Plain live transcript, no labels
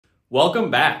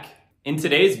Welcome back. In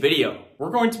today's video, we're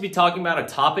going to be talking about a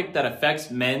topic that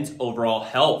affects men's overall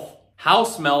health, how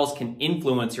smells can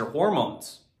influence your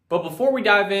hormones. But before we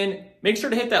dive in, make sure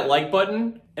to hit that like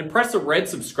button and press the red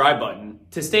subscribe button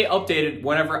to stay updated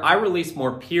whenever I release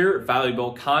more pure,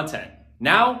 valuable content.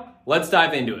 Now, let's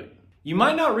dive into it. You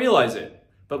might not realize it,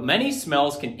 but many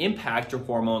smells can impact your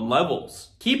hormone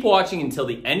levels. Keep watching until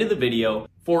the end of the video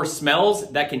for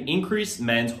smells that can increase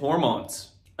men's hormones.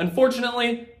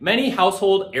 Unfortunately, many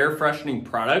household air freshening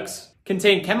products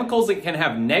contain chemicals that can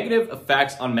have negative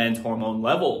effects on men's hormone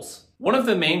levels. One of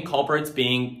the main culprits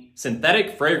being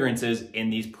synthetic fragrances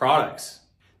in these products.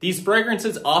 These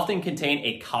fragrances often contain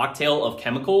a cocktail of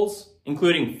chemicals,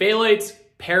 including phthalates,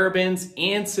 parabens,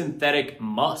 and synthetic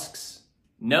musks.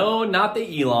 No, not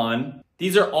the Elon.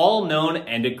 These are all known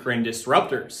endocrine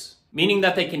disruptors, meaning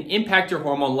that they can impact your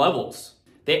hormone levels.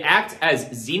 They act as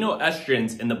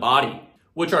xenoestrogens in the body,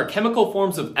 which are chemical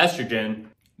forms of estrogen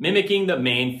mimicking the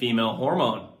main female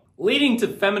hormone, leading to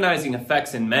feminizing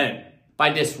effects in men.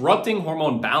 By disrupting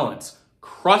hormone balance,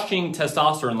 crushing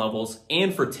testosterone levels,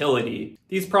 and fertility,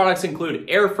 these products include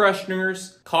air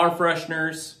fresheners, car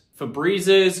fresheners,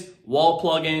 Febrezes, wall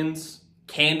plugins,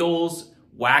 candles,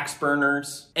 wax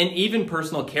burners, and even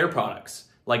personal care products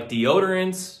like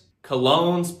deodorants,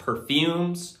 colognes,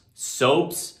 perfumes,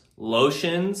 soaps,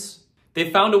 lotions. They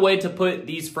found a way to put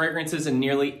these fragrances in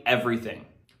nearly everything.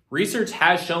 Research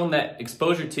has shown that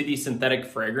exposure to these synthetic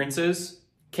fragrances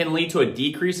can lead to a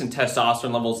decrease in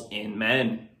testosterone levels in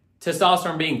men.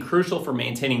 Testosterone being crucial for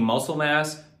maintaining muscle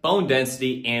mass, bone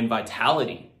density, and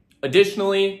vitality.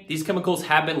 Additionally, these chemicals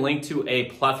have been linked to a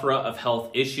plethora of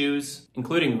health issues,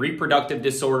 including reproductive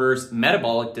disorders,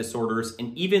 metabolic disorders,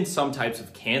 and even some types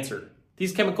of cancer.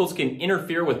 These chemicals can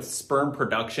interfere with sperm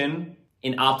production,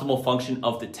 inoptimal function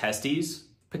of the testes,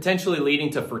 potentially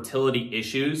leading to fertility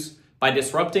issues by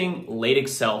disrupting Leydig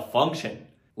cell function.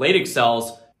 Leydig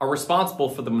cells are responsible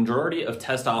for the majority of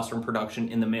testosterone production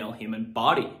in the male human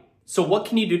body. So what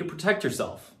can you do to protect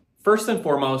yourself? First and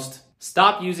foremost,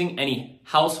 stop using any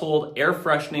household air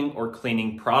freshening or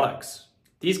cleaning products.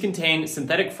 These contain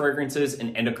synthetic fragrances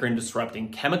and endocrine disrupting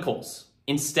chemicals.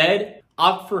 Instead,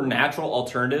 opt for natural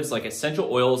alternatives like essential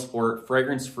oils or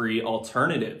fragrance-free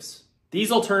alternatives.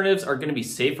 These alternatives are going to be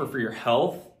safer for your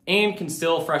health and can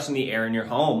still freshen the air in your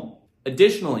home.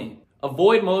 Additionally,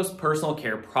 avoid most personal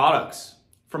care products.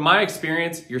 From my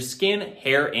experience, your skin,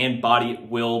 hair, and body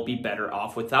will be better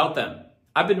off without them.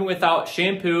 I've been without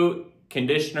shampoo,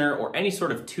 conditioner, or any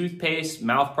sort of toothpaste,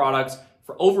 mouth products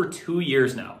for over 2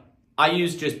 years now. I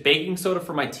use just baking soda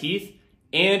for my teeth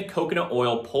and coconut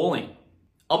oil pulling.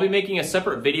 I'll be making a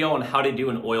separate video on how to do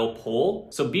an oil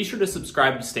pull, so be sure to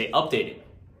subscribe to stay updated.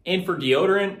 And for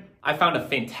deodorant, I found a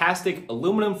fantastic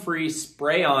aluminum-free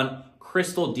spray-on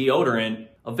crystal deodorant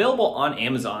available on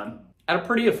Amazon at a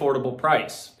pretty affordable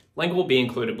price. Link will be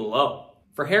included below.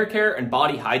 For hair care and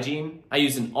body hygiene, I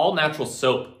use an all-natural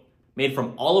soap made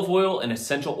from olive oil and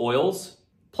essential oils,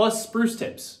 plus spruce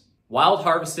tips, wild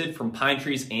harvested from pine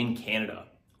trees in Canada.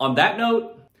 On that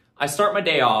note, I start my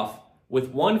day off with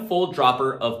 1 full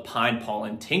dropper of pine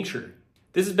pollen tincture.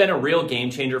 This has been a real game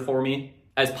changer for me,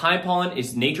 as pine pollen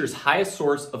is nature's highest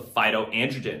source of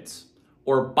phytoandrogens,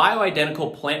 or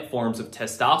bioidentical plant forms of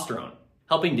testosterone,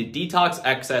 helping to detox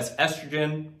excess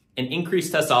estrogen and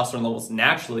increase testosterone levels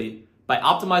naturally by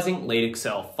optimizing Leydig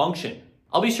cell function.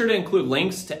 I'll be sure to include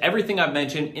links to everything I've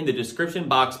mentioned in the description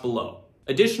box below.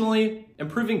 Additionally,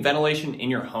 improving ventilation in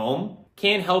your home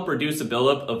can help reduce the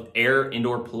buildup of air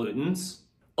indoor pollutants.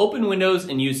 Open windows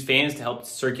and use fans to help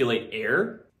circulate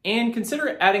air, and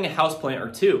consider adding a houseplant or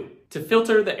two to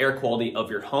filter the air quality of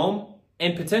your home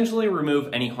and potentially remove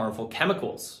any harmful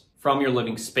chemicals from your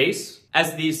living space,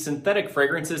 as these synthetic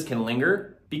fragrances can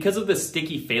linger because of the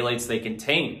sticky phthalates they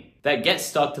contain that get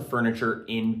stuck to furniture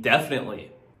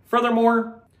indefinitely.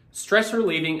 Furthermore, stress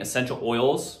relieving essential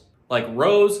oils like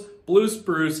rose, blue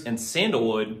spruce, and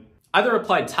sandalwood, either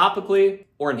applied topically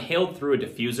or inhaled through a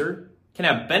diffuser, can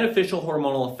have beneficial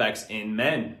hormonal effects in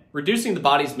men, reducing the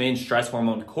body's main stress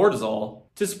hormone cortisol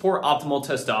to support optimal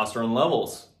testosterone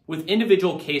levels, with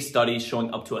individual case studies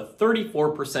showing up to a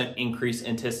 34% increase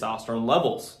in testosterone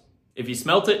levels. If you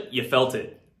smelt it, you felt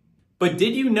it. But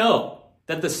did you know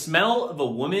that the smell of a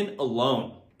woman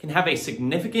alone can have a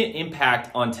significant impact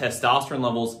on testosterone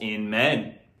levels in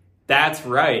men? That's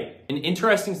right. An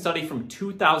interesting study from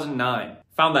 2009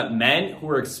 found that men who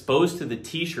were exposed to the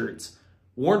t-shirts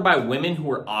worn by women who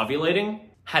were ovulating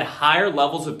had higher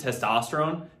levels of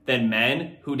testosterone than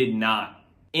men who did not,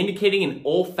 indicating an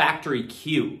olfactory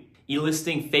cue,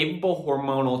 eliciting favorable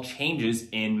hormonal changes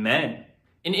in men.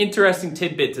 An interesting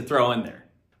tidbit to throw in there.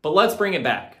 But let's bring it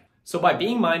back. So by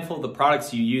being mindful of the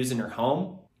products you use in your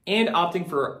home and opting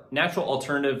for natural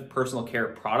alternative personal care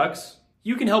products,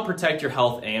 you can help protect your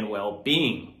health and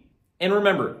well-being. And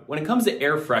remember, when it comes to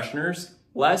air fresheners,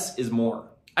 less is more.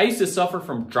 I used to suffer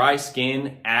from dry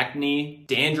skin, acne,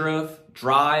 dandruff,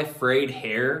 dry, frayed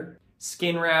hair,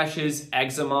 skin rashes,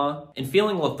 eczema, and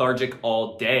feeling lethargic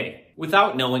all day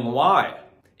without knowing why.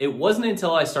 It wasn't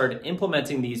until I started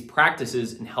implementing these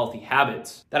practices and healthy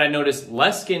habits that I noticed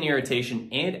less skin irritation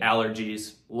and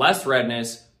allergies, less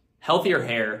redness, healthier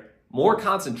hair, more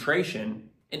concentration,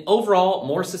 and overall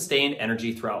more sustained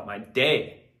energy throughout my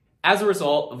day as a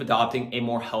result of adopting a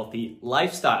more healthy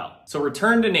lifestyle. So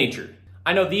return to nature.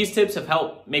 I know these tips have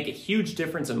helped make a huge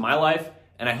difference in my life,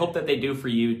 and I hope that they do for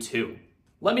you too.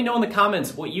 Let me know in the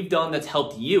comments what you've done that's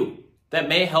helped you, that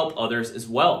may help others as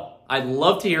well. I'd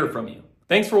love to hear from you.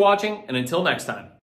 Thanks for watching, and until next time.